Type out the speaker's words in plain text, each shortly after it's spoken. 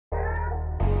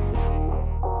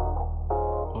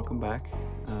welcome back.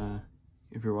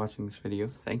 If you're watching this video,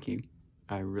 thank you.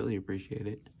 I really appreciate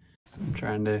it. I'm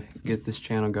trying to get this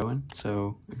channel going,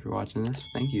 so if you're watching this,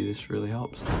 thank you. This really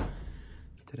helps.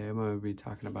 Today I'm going to be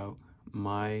talking about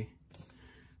my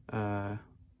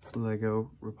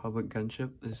Lego Republic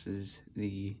Gunship. This is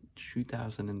the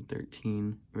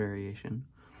 2013 variation.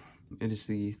 It is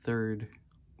the third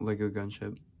Lego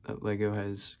Gunship that Lego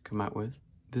has come out with.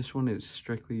 This one is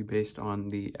strictly based on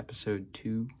the episode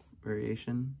 2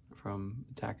 variation from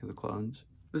Attack of the Clones.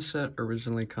 This set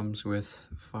originally comes with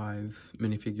 5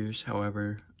 minifigures.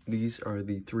 However, these are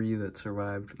the 3 that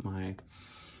survived my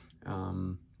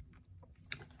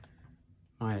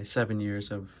my 7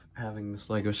 years of having this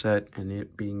Lego set and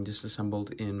it being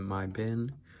disassembled in my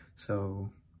bin.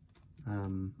 So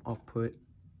I'll put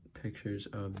pictures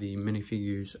of the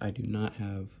minifigures I do not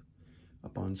have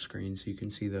up on screen so you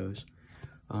can see those.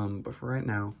 But for right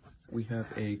now, we have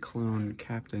a clone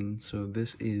captain. So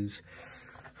this is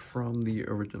from the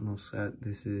original set.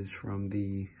 This is from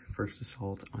the first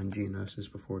assault on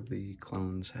Geonosis before the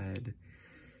clones had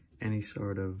any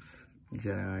sort of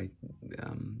Jedi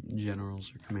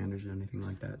generals or commanders or anything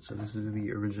like that. So this is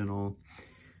the original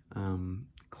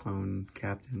clone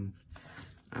captain.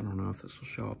 I don't know if this will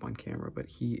show up on camera, but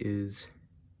he is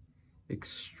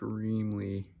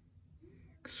extremely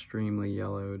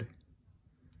yellowed.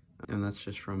 And that's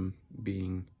just from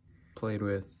being played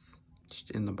with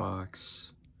just in the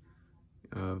box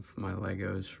of my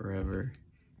Legos forever.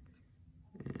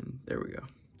 And there we go.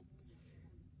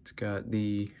 It's got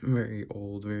the very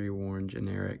old, very worn,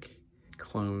 generic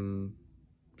clone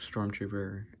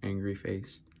stormtrooper angry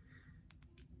face.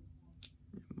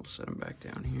 We'll set him back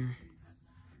down here.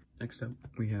 Next up,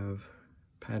 we have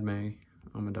Padme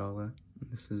Amidala.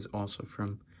 This is also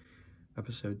from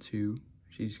episode 2.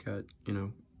 She's got,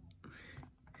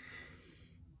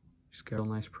 she's got a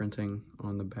nice printing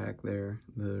on the back there.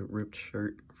 The ripped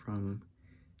shirt from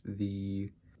the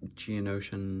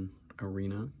Geonosian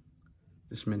arena.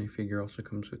 This minifigure also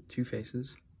comes with 2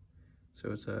 faces.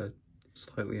 So it's a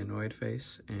slightly annoyed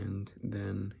face and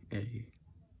then a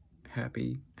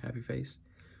happy face.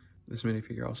 This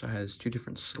minifigure also has 2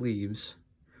 different sleeves,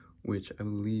 which I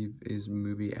believe is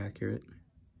movie accurate,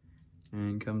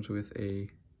 and comes with a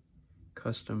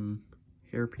custom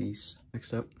hairpiece.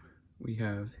 Next up, we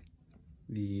have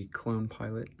the clone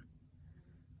pilot.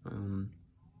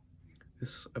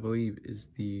 This, I believe, is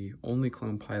the only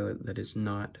clone pilot that is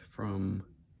not from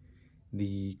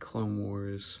the Clone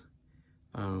Wars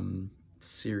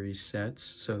series sets.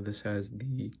 So this has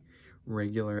the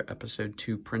regular episode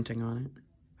 2 printing on it.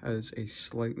 Has a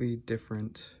slightly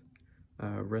different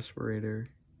respirator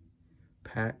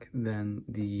pack than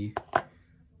the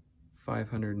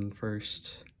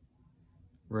 501st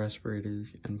respirator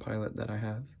and pilot that I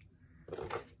have.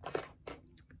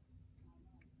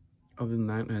 Other than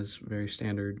that, it has very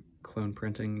standard clone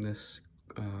printing. This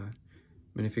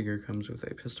minifigure comes with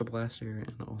a pistol blaster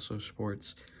and also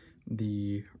sports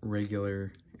the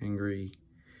regular angry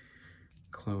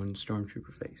clone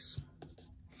stormtrooper face.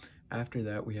 After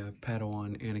that, we have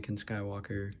Padawan Anakin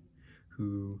Skywalker,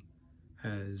 who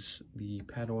has the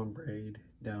Padawan braid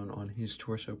down on his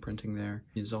torso printing there.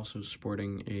 He is also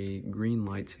sporting a green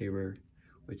lightsaber,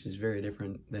 which is very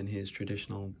different than his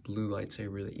traditional blue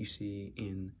lightsaber that you see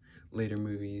in later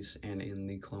movies and in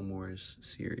the Clone Wars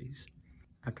series.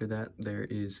 After that, there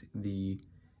is the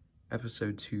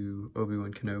episode 2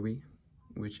 Obi-Wan Kenobi,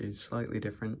 which is slightly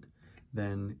different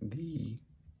than the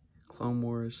Clone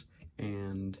Wars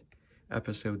and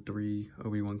episode 3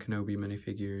 Obi-Wan Kenobi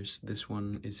minifigures. This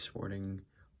one is sporting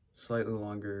slightly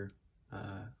longer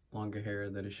hair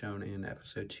that is shown in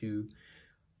episode 2.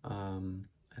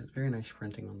 Has very nice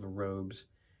printing on the robes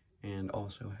and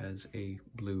also has a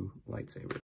blue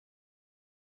lightsaber.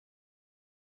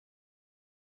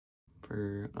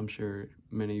 I'm sure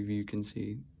many of you can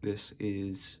see, this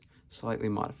is slightly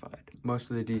modified. Most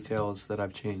of the details that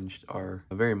I've changed are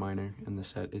very minor and the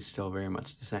set is still very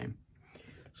much the same.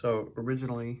 So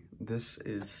originally, this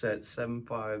is set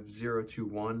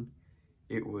 75021.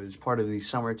 It was part of the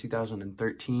summer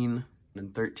 2013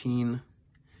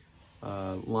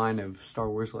 line of Star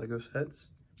Wars Lego sets.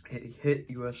 It hit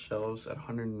US shelves at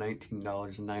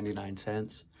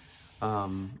 $119.99. I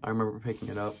remember picking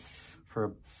it up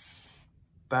for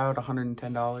about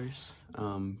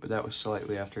 $110, but that was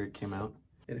slightly after it came out.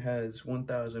 It has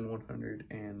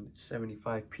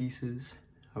 1,175 pieces.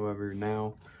 However,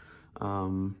 now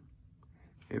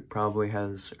it probably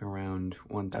has around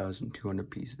 1,200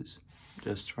 pieces,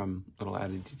 just from little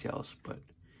added details, but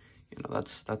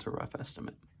that's a rough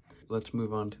estimate. Let's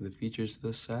move on to the features of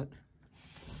this set.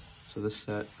 So this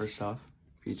set, first off,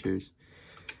 features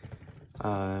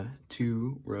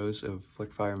 2 rows of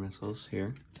flick fire missiles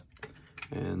here,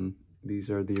 and these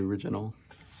are the original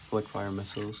flick fire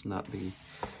missiles, not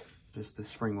just the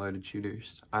spring-loaded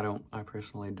shooters. I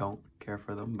personally don't care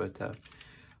for them, but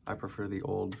I prefer the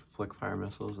old flick fire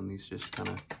missiles, and these just kind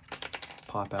of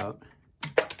pop out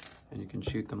and you can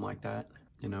shoot them like that.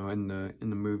 You know, in the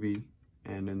movie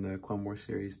and in the Clone Wars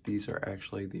series, these are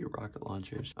actually the rocket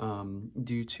launchers.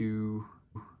 Due to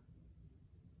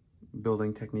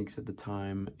building techniques at the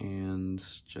time and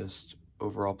just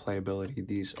overall playability,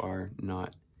 these are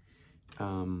not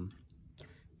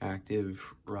active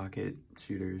rocket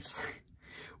shooters,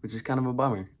 which is kind of a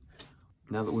bummer.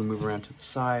 Now that we move around to the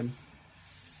side,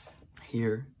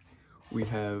 here we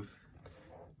have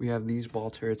these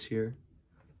ball turrets here,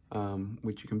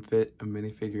 which you can fit a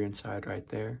minifigure inside right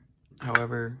there.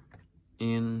 However,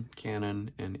 in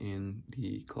canon and in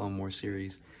the Clone Wars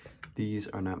series, these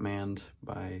are not manned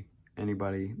by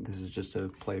anybody. This is just a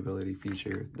playability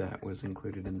feature that was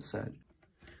included in the set.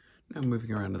 Now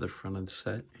moving around to the front of the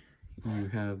set, you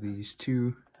have these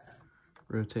 2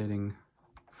 rotating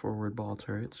forward ball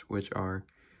turrets, which are,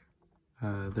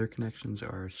 their connections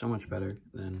are so much better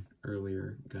than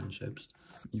earlier gunships.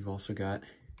 You've also got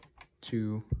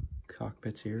 2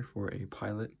 cockpits here for a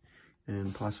pilot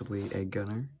and possibly a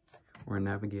gunner or a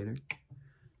navigator.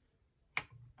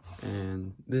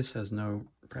 And this has no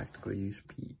practical use.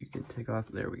 You can take off,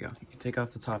 there we go. You can take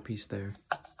off the top piece there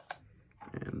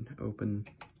and open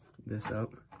this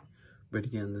up. But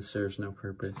again, this serves no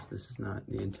purpose. This is not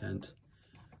the intent.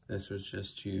 This was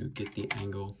just to get the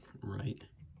angle right.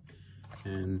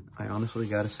 And I honestly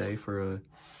gotta say, for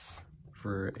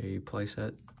a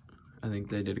playset, I think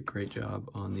they did a great job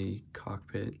on the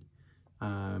cockpit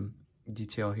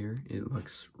detail here. It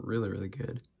looks really, really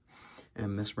good.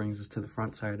 And this brings us to the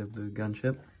front side of the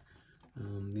gunship.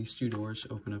 These 2 doors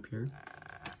open up here.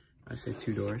 I say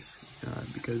 2 doors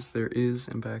because there is,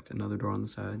 in fact, another door on the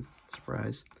side.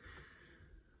 Surprise.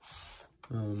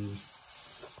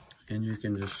 And you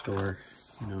can just store,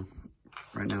 you know,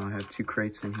 right now I have 2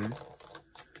 crates in here. You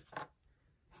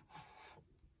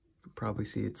can probably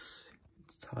see it's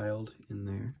tiled in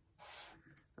there.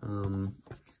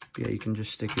 Yeah, you can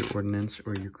just stick your ordnance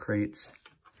or your crates,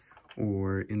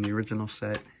 or in the original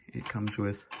set, it comes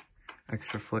with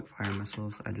extra flick fire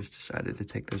missiles. I just decided to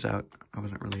take those out. I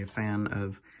wasn't really a fan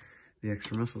of the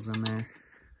extra missiles in there,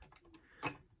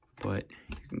 but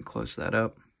you can close that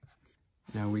up.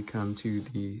 Now we come to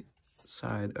the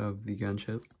side of the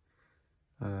gunship.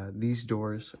 These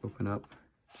doors open up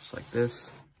just like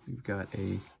this. You've got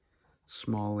a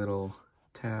small little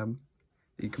tab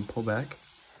that you can pull back,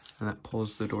 and that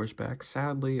pulls the doors back.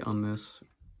 Sadly, on this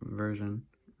version,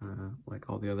 like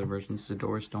all the other versions, the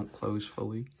doors don't close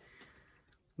fully.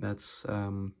 That's,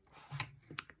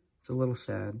 it's a little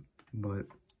sad, but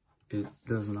it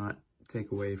does not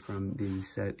take away from the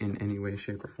set in any way,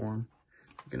 shape, or form.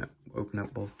 You're gonna open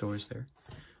up both doors there.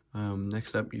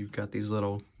 Next up, you've got these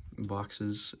little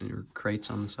boxes or crates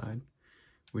on the side,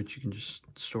 which you can just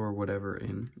store whatever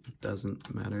in. It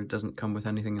doesn't matter. It doesn't come with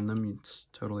anything in them. It's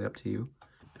totally up to you.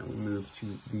 And we move to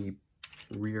the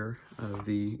rear of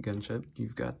the gunship.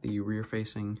 You've got the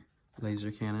rear-facing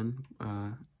laser cannon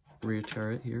rear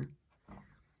turret here,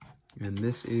 and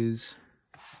this is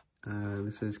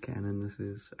canon. This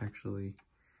is actually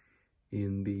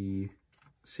in the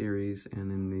series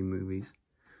and in the movies.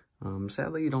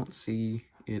 Sadly, you don't see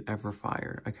it ever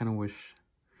fire. I kind of wish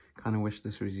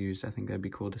this was used. I think that'd be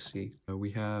cool to see.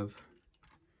 We have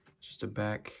just a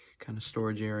back kind of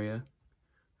storage area.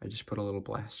 I just put a little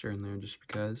blaster in there just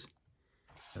because.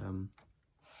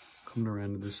 Coming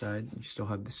around to the side, you still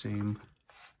have the same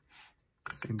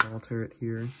ball turret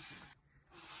here.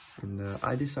 And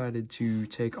I decided to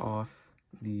take off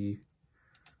the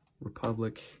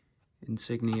Republic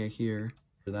insignia here.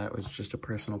 That was just a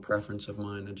personal preference of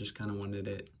mine. I just kind of wanted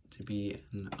it to be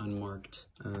an unmarked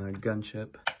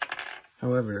gunship.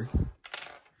 However,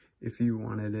 if you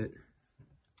wanted it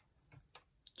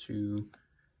to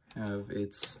have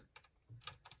its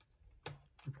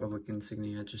Republic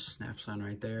insignia, it just snaps on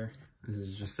right there. This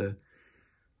is just a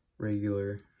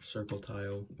regular circle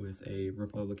tile with a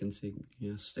Republic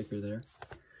insignia sticker there.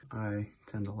 I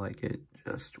tend to like it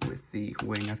just with the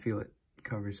wing. I feel it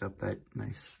covers up that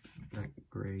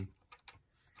gray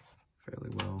fairly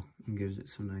well and gives it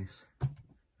some nice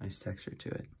texture to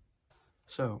it.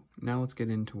 So now let's get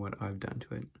into what I've done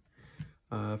to it.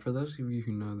 For those of you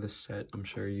who know this set, I'm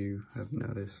sure you have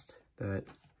noticed that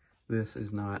that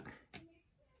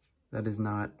is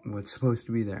not what's supposed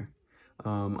to be there.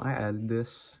 I added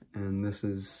this, and this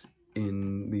is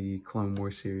in the Clone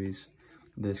Wars series,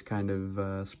 this kind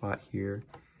of spot here.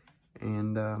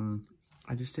 and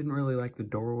I just didn't really like the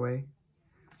doorway.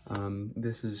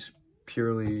 This is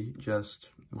purely just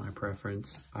my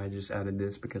preference. I just added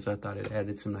this because I thought it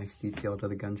added some nice detail to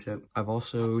the gunship. I've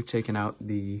also taken out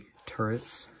the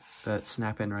turrets that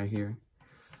snap in right here.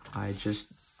 I just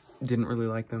didn't really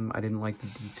like them. I didn't like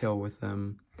the detail with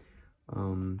them.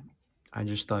 I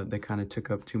just thought they kind of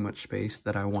took up too much space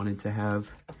that I wanted to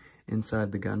have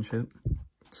inside the gunship.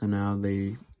 So now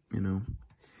they, you know,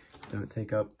 don't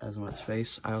take up as much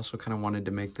space. I also kind of wanted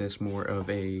to make this more of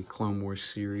a Clone Wars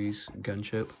series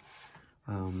gunship.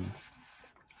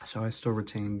 So I still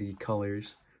retain the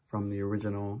colors from the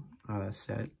original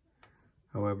set.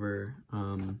 However,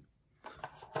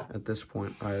 at this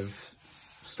point, I've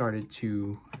started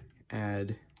to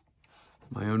add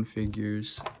my own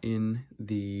figures into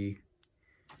the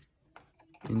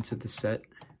set,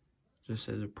 just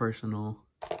as a personal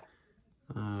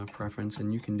preference.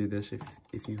 And you can do this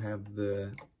if you have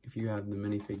the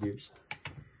minifigures.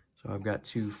 So I've got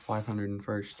two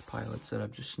 501st pilots that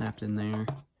I've just snapped in there,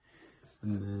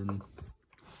 and then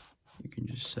you can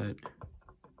just set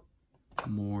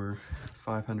more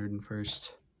 501st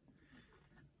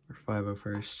or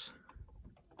 501st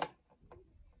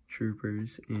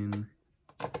troopers in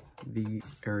the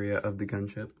area of the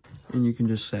gunship, and you can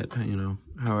just set, you know,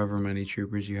 however many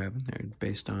troopers you have in there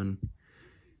based on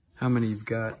how many you've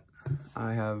got.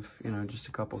 I have, you know, just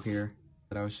a couple here.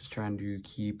 But I was just trying to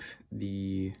keep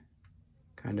the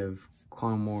kind of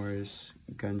Clone Wars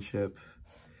gunship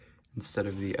instead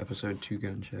of the Episode 2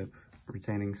 gunship,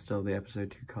 retaining still the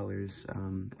Episode 2 colors.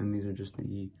 And these are just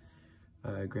the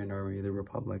Grand Army of the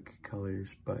Republic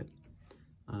colors, but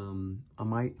I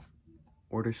might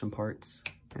order some parts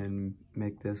and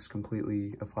make this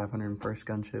completely a 501st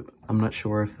gunship. I'm not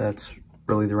sure if that's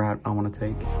really the route I want to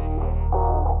take.